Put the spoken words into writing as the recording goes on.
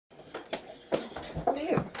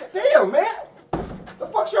damn, man. The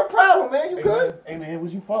fuck's your problem, man? You good? Man. Hey, man,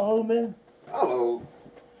 was you follow, man? Follow?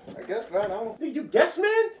 I guess not. I don't. You guess,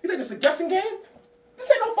 man? You think this is a guessing game? This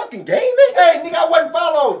ain't no fucking game, nigga. Hey, nigga, I wasn't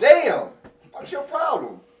followed. Damn. What's your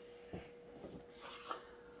problem?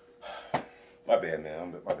 My bad,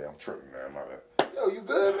 man. My bad. I'm tripping, man. My bad. Yo, you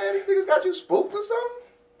good, man? These niggas got you spooked or something?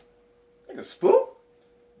 Nigga, spook?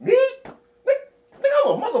 Me? Nigga,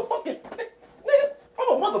 I'm a motherfucking... Nigga, I'm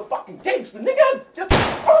a motherfucking gangster, nigga.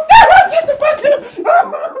 Oh, damn, get the fuck in.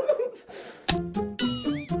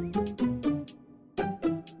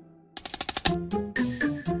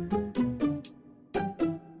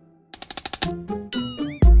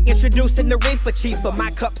 Introducing the reefer cheaper,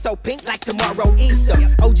 my cup so pink like tomorrow Easter.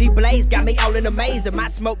 OG Blaze got me all in a maze, and my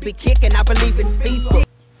smoke be kicking, I believe it's FIFA.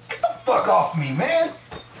 Get the fuck off me, man.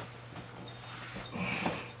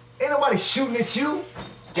 Ain't nobody shooting at you,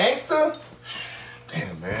 gangster.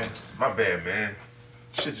 Damn, man. My bad, man.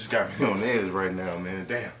 Shit just got me on the edge right now, man.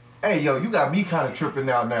 Damn. Hey, yo, you got me kind of tripping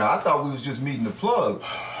out now. I thought we was just meeting the plug.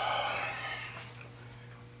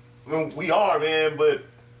 Well, we are, man, but,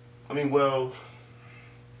 I mean, well...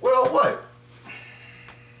 Well, what?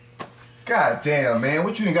 God damn, man.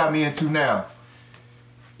 What you done got me into now?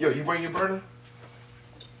 Yo, you bring your burner?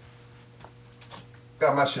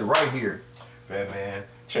 Got my shit right here. Bad, man.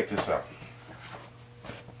 Check this out.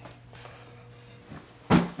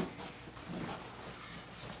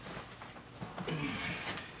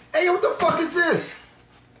 Hey, what the fuck is this?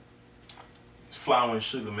 It's flour and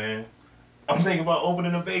sugar, man. I'm thinking about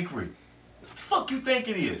opening a bakery. What the fuck you think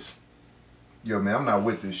it is? Yo, man, I'm not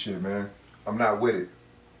with this shit, man. I'm not with it.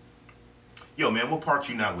 Yo, man, what part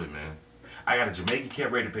you not with, man? I got a Jamaican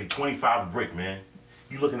cat ready to pay 25 a brick, man.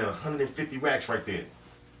 You looking at 150 racks right there.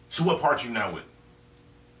 So what part you not with?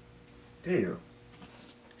 Damn.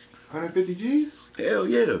 150 G's? Hell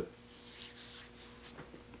yeah.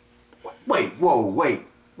 Wait, whoa, wait.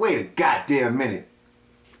 Wait a goddamn minute.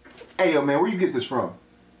 Hey, yo, man, where you get this from?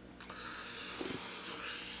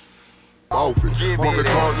 Office. Market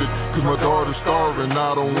target, cause my daughter's starving.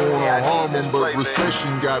 I don't wanna harm them, but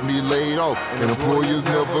recession got me laid off. And employers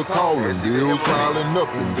never calling. Bills piling up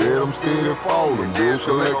and debt I'm steady falling. Bill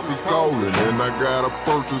collectors calling. And I gotta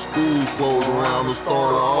purchase school clothes around the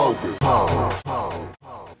start of August.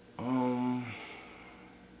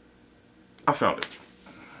 I found it.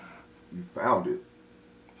 You found it?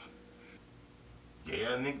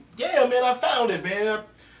 Yeah, nigga. Yeah, man, I found it, man.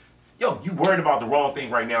 Yo, you worried about the wrong thing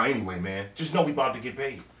right now anyway, man. Just know we about to get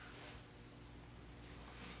paid.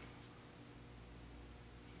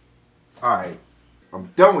 Alright. I'm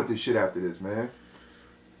done with this shit after this, man.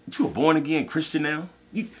 You a born-again Christian now?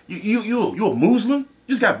 You a Muslim?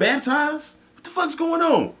 You just got baptized? What the fuck's going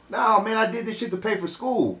on? Nah, man, I did this shit to pay for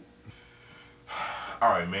school.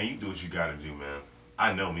 Alright, man, you do what you gotta do, man.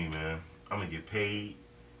 I know me, man. I'm gonna get paid,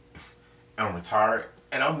 and I'm retired,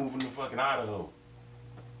 and I'm moving to fucking Idaho.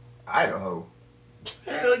 Idaho?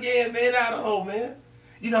 Hell yeah, man, Idaho, man.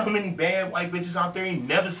 You know how many bad white bitches out there ain't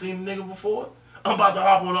never seen a nigga before? I'm about to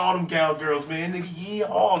hop on all them cowgirls, man. Nigga,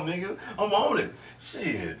 yeehaw, nigga. I'm on it.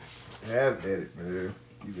 Shit. Have at it, man.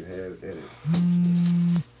 You can have at it.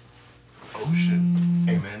 Oh, shit.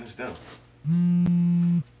 Hey, man, it's done.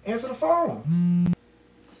 Answer the phone.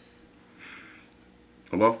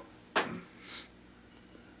 Hello?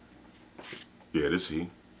 Yeah, this he.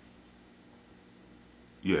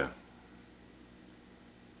 Yeah.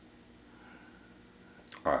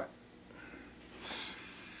 All right.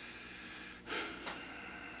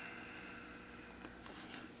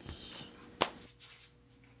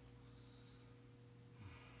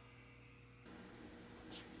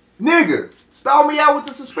 Nigga, stall me out with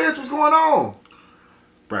the suspense. What's going on?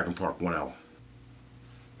 Bracken Park, 1 hour.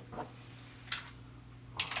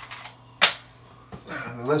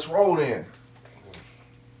 Let's roll then.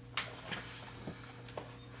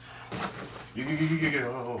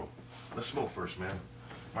 Hold on. Let's smoke first, man.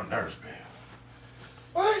 My nerves, man.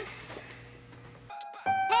 What?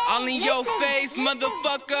 All in your face,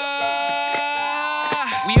 motherfucker.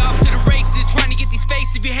 We off to the races, trying to get these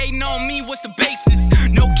faces. If you hating on me, what's the basis?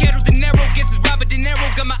 No Quiero dinero, guess it's Robert De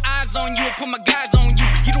Niro. Got my eyes on you, I put my guys on you.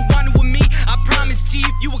 You don't want it with me, I promise, Chief.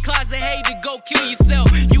 You a closet hater, go kill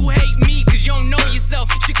yourself. You hate me, cause you don't know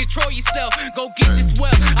yourself. Should control yourself, go get this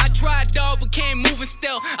well. I tried, dog, but can't move it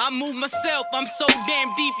still. I move myself, I'm so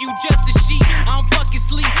damn deep, you just a sheep. I don't fucking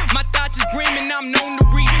sleep, my thoughts is dreaming, I'm known to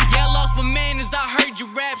read. Yeah, I lost my manners, I heard your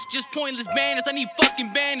raps, just pointless banners. I need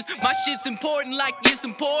fucking banners, my shit's important like it's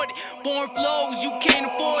important. Foreign flows, you can't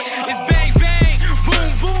afford it. It's bang bang,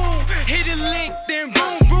 boom boom, hit a lick, then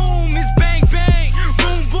boom boom. It's bang bang,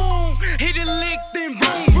 boom boom, hit a lick, then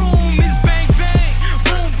boom boom. It's bang bang,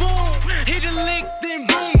 boom boom.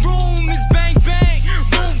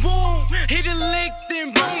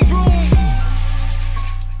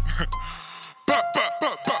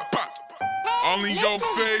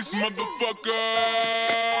 motherfucker.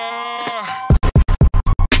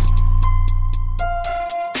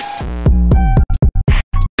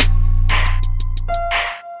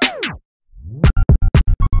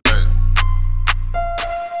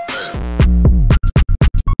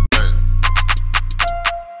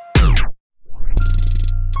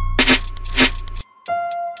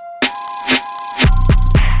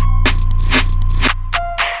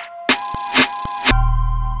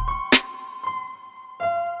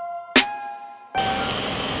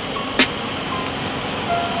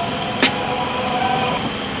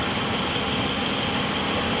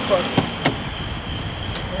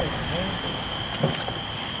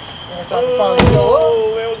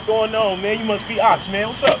 Oh, man, what's going on, man? You must be Ox, man.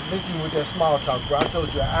 What's up? Listen with that small talk, bro. I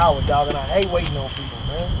told you an hour, dog, and I hate waiting on people,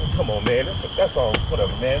 man. Come on, man. That's all.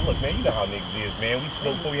 Whatever, man. Look, man, you know how niggas is, man. We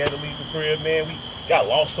smoked before we had to leave the crib, man. We got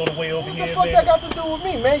lost on the way over here, man. What the fuck that got to do with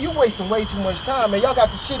me, man? You wasting way too much time, man. Y'all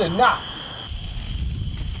got the shit or not?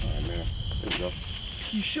 All right, man. Here we go.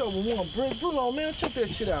 You sure we want Bruno, man? Check that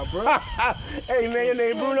shit out, bro. Hey, man, your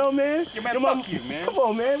name Bruno, man? Yeah, man, fuck you, man. Come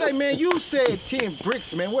on, man. Say, man, you said 10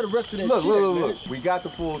 bricks, man. Where the rest of that shit Look. We got the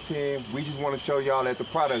full 10. We just want to show y'all that the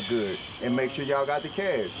product good and make sure y'all got the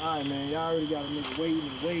cash. All right, man. Y'all already got a nigga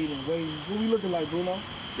waiting. What we looking like, Bruno?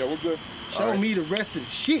 Yeah, we're good. Show me the rest of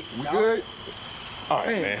the shit. We good? All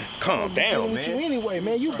right, man. Calm down, man. You anyway,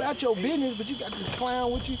 man. You about your business, but you got this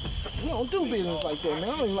clown with you. We don't do business like that, man. I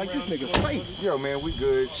don't even like this nigga's face. Yo, man, we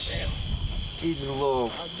good. Even a little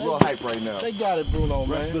hype right now. They got it, Bruno,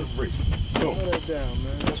 man. Rest of the brick. Slow that down,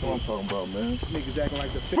 man. That's what I'm talking about, man. Niggas acting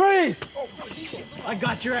like the Freeze! Oh, I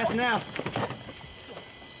got your ass now.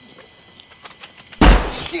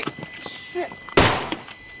 Shit.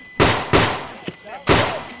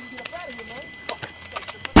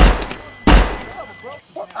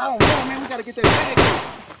 I don't know, man. We gotta get that bag.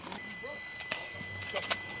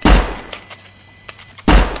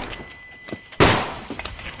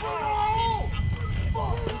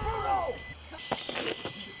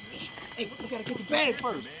 Hey, we gotta get the bag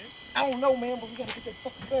first. I don't know, man, but we gotta get that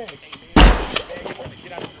fucking bag.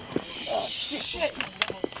 Oh, shit.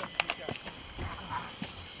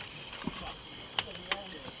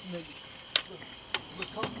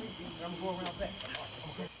 I'm going around back.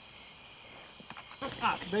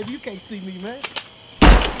 Ah, baby, you can't see me, man.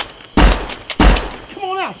 Come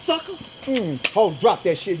on out, sucker. Hold, drop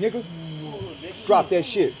that shit, nigga. Drop that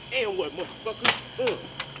shit. And what, motherfucker?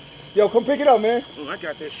 Yo, come pick it up, man. I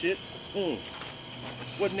got that shit.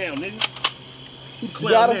 What now, nigga? Who the You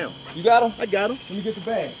clown got him? now? You got him? I got him. Let me get the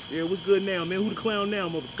bag. Yeah, what's good now, man? Who the clown now,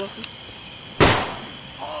 motherfucker?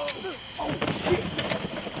 Oh, shit.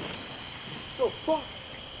 The fuck?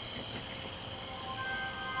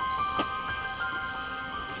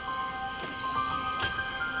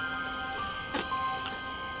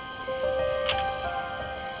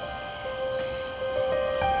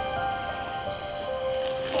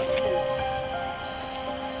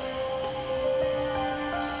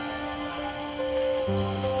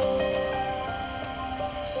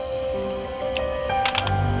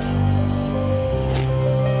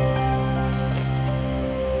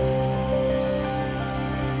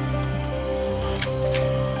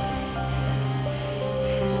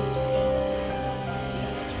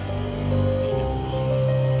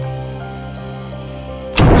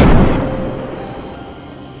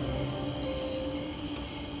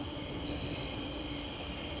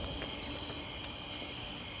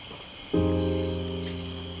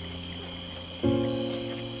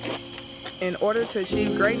 In order to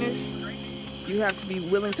achieve greatness, you have to be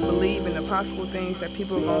willing to believe in the possible things that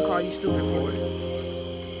people are gonna call you stupid for.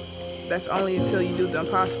 That's only until you do the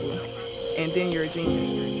impossible, and then you're a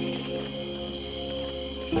genius.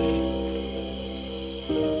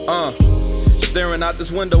 Staring out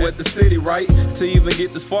this window at the city, right? To even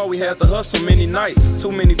get this far, we had to hustle many nights. Too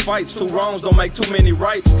many fights, two wrongs don't make too many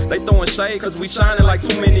rights. They throwing shade cause we shining like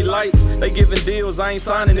too many lights. They giving deals, I ain't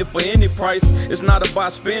signing it for any price. It's not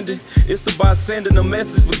about spending, it's about sending a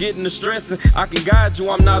message, forgetting the stressing. I can guide you,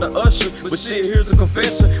 I'm not an usher, but shit, here's a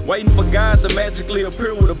confession. Waiting for God to magically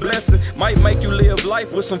appear with a blessing. Might make you live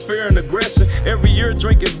life with some fear and aggression. Every year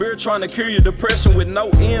drinking beer, trying to cure your depression. With no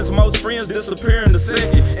ends, most friends disappear in a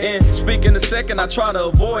second. And speaking a second, I try to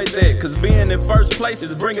avoid that, cause being in first place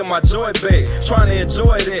is bringing my joy back. Trying to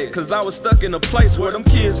enjoy that, cause I was stuck in a place where them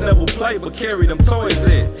kids never play but carry them toys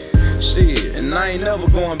at. Shit, and I ain't never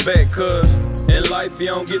going back, cause in life you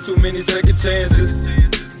don't get too many second chances.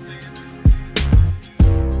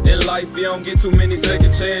 In life, you don't get too many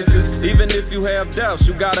second chances. Even if you have doubts,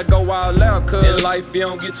 you gotta go all out, cuz in life, you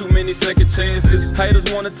don't get too many second chances. Haters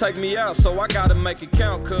wanna take me out, so I gotta make it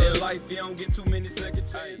count, cuz in life, you don't get too many second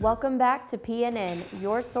chances. Welcome back to PNN,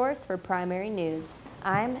 your source for primary news.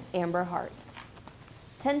 I'm Amber Hart.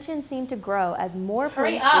 Tensions seem to grow as more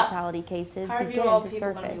police brutality cases begin to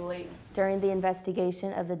surface. During the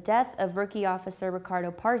investigation of the death of rookie officer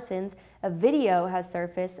Ricardo Parsons, a video has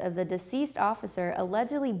surfaced of the deceased officer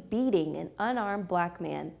allegedly beating an unarmed black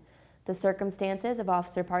man. The circumstances of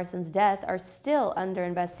Officer Parsons' death are still under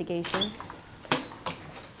investigation.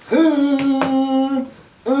 You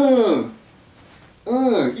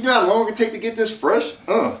know how long it take to get this fresh?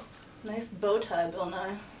 Nice bow tie, Bill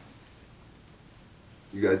Nye.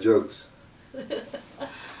 You got jokes.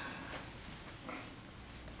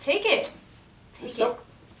 Take it. Stop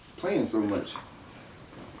playing so much.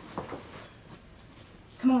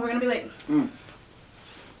 Come on, we're gonna be late. Come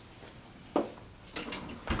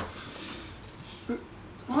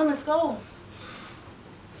on, let's go.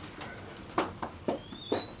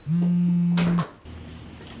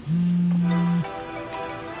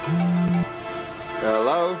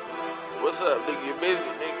 Hello? What's up, nigga? You busy,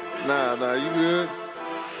 nigga? Nah, you good?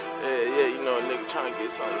 Yeah, you know, a nigga trying to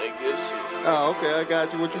get some of that good shit. Oh, okay, I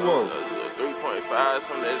got you. What you want? 3.5,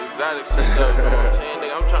 some of that exotic shit, though. You know what I'm saying,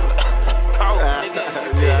 nigga? I'm trying to call, nigga.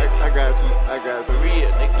 Yeah, I got you. For real,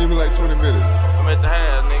 nigga. Give me like 20 minutes. I'm at the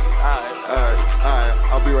house, nigga. Alright.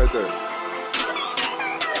 I'll be right there.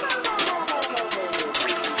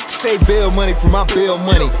 Say bail money for my bail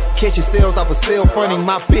money. Catch your sales off a sale funding.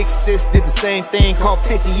 My big sis did the same thing. Caught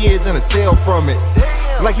 50 years in a sale from it.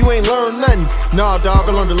 Like you ain't learned nothing. Nah, dog,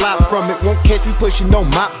 I learned a lot from it. Won't catch me pushing no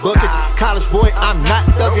mop buckets. College boy, I'm not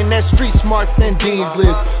thugging that street smarts and dean's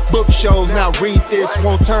list. Book shows, now read this.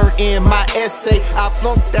 Won't turn in my essay. I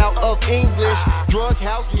flunked out of English. Drug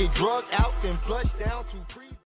house, get drugged out, then flushed down to pre.